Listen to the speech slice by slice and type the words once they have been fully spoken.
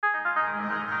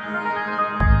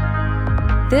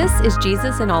This is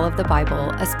Jesus in All of the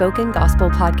Bible, a spoken gospel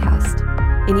podcast.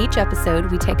 In each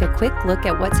episode, we take a quick look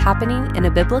at what's happening in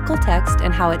a biblical text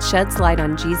and how it sheds light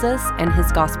on Jesus and his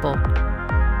gospel.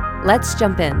 Let's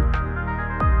jump in.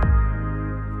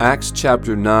 Acts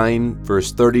chapter 9,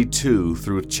 verse 32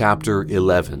 through chapter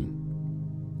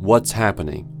 11. What's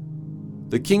happening?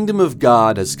 The kingdom of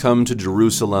God has come to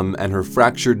Jerusalem and her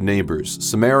fractured neighbors,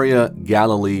 Samaria,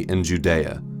 Galilee, and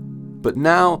Judea. But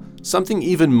now, something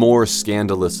even more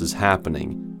scandalous is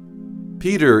happening.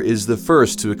 Peter is the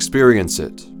first to experience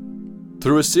it.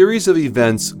 Through a series of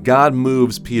events, God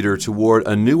moves Peter toward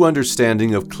a new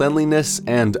understanding of cleanliness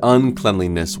and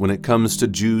uncleanliness when it comes to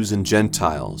Jews and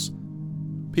Gentiles.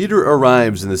 Peter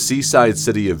arrives in the seaside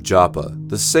city of Joppa,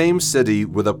 the same city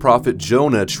where the prophet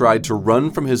Jonah tried to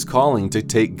run from his calling to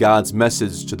take God's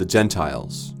message to the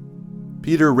Gentiles.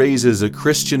 Peter raises a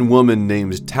Christian woman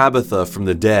named Tabitha from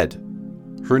the dead.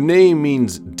 Her name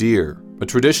means deer, a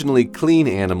traditionally clean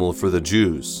animal for the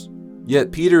Jews.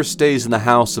 Yet Peter stays in the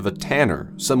house of a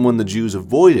tanner, someone the Jews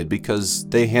avoided because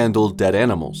they handled dead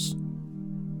animals.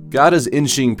 God is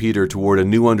inching Peter toward a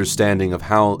new understanding of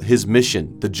how his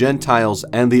mission, the Gentiles,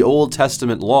 and the Old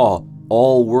Testament law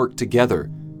all work together.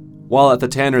 While at the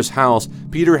tanner's house,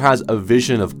 Peter has a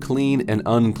vision of clean and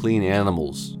unclean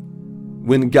animals.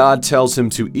 When God tells him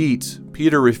to eat,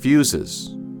 Peter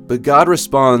refuses. But God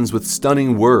responds with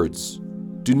stunning words.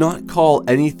 Do not call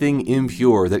anything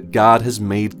impure that God has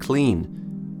made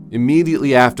clean.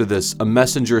 Immediately after this, a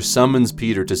messenger summons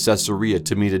Peter to Caesarea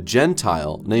to meet a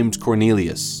Gentile named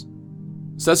Cornelius.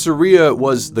 Caesarea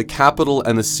was the capital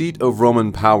and the seat of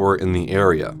Roman power in the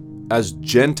area, as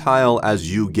Gentile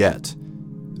as you get.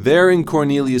 There in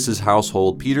Cornelius'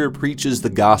 household, Peter preaches the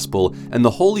gospel, and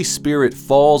the Holy Spirit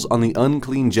falls on the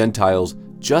unclean Gentiles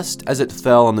just as it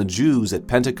fell on the Jews at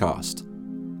Pentecost.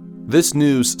 This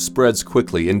news spreads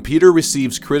quickly, and Peter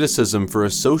receives criticism for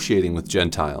associating with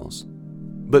Gentiles.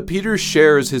 But Peter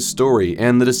shares his story,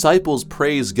 and the disciples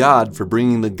praise God for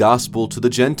bringing the gospel to the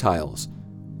Gentiles.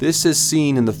 This is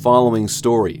seen in the following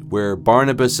story, where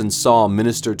Barnabas and Saul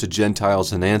minister to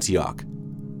Gentiles in Antioch.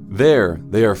 There,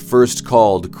 they are first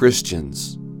called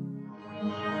Christians.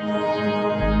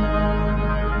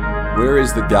 Where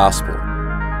is the gospel?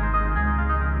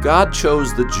 God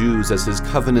chose the Jews as his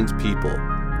covenant people.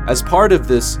 As part of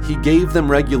this, he gave them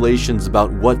regulations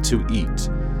about what to eat.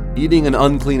 Eating an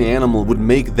unclean animal would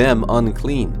make them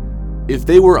unclean. If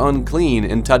they were unclean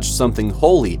and touched something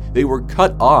holy, they were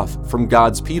cut off from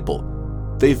God's people.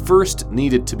 They first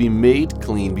needed to be made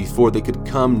clean before they could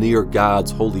come near God's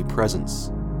holy presence.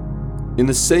 In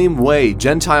the same way,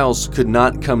 Gentiles could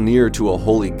not come near to a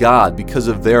holy God because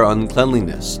of their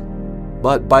uncleanliness.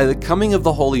 But by the coming of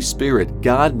the Holy Spirit,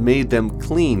 God made them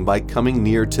clean by coming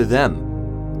near to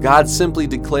them. God simply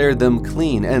declared them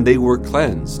clean, and they were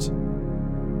cleansed.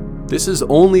 This is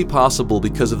only possible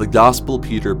because of the gospel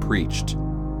Peter preached.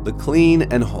 The clean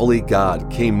and holy God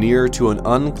came near to an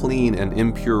unclean and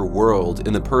impure world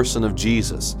in the person of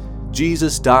Jesus.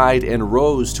 Jesus died and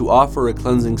rose to offer a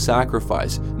cleansing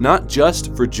sacrifice, not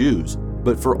just for Jews,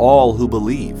 but for all who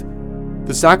believe.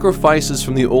 The sacrifices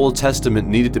from the Old Testament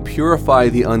needed to purify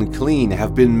the unclean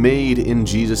have been made in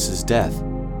Jesus' death.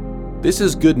 This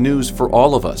is good news for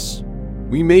all of us.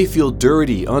 We may feel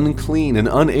dirty, unclean, and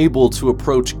unable to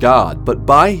approach God, but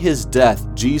by his death,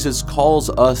 Jesus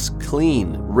calls us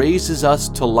clean, raises us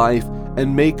to life,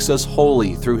 and makes us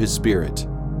holy through his Spirit.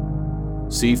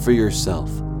 See for yourself.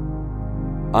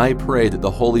 I pray that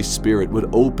the Holy Spirit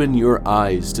would open your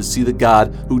eyes to see the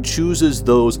God who chooses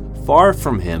those far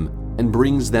from him and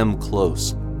brings them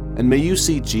close. And may you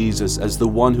see Jesus as the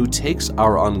one who takes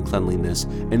our uncleanliness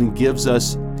and gives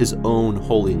us his own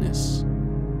holiness.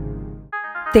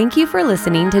 Thank you for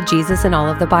listening to Jesus in All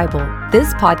of the Bible.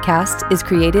 This podcast is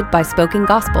created by Spoken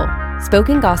Gospel.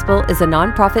 Spoken Gospel is a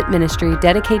nonprofit ministry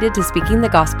dedicated to speaking the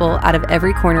gospel out of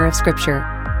every corner of Scripture.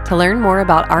 To learn more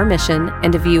about our mission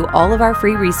and to view all of our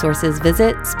free resources,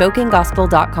 visit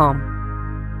spokengospel.com.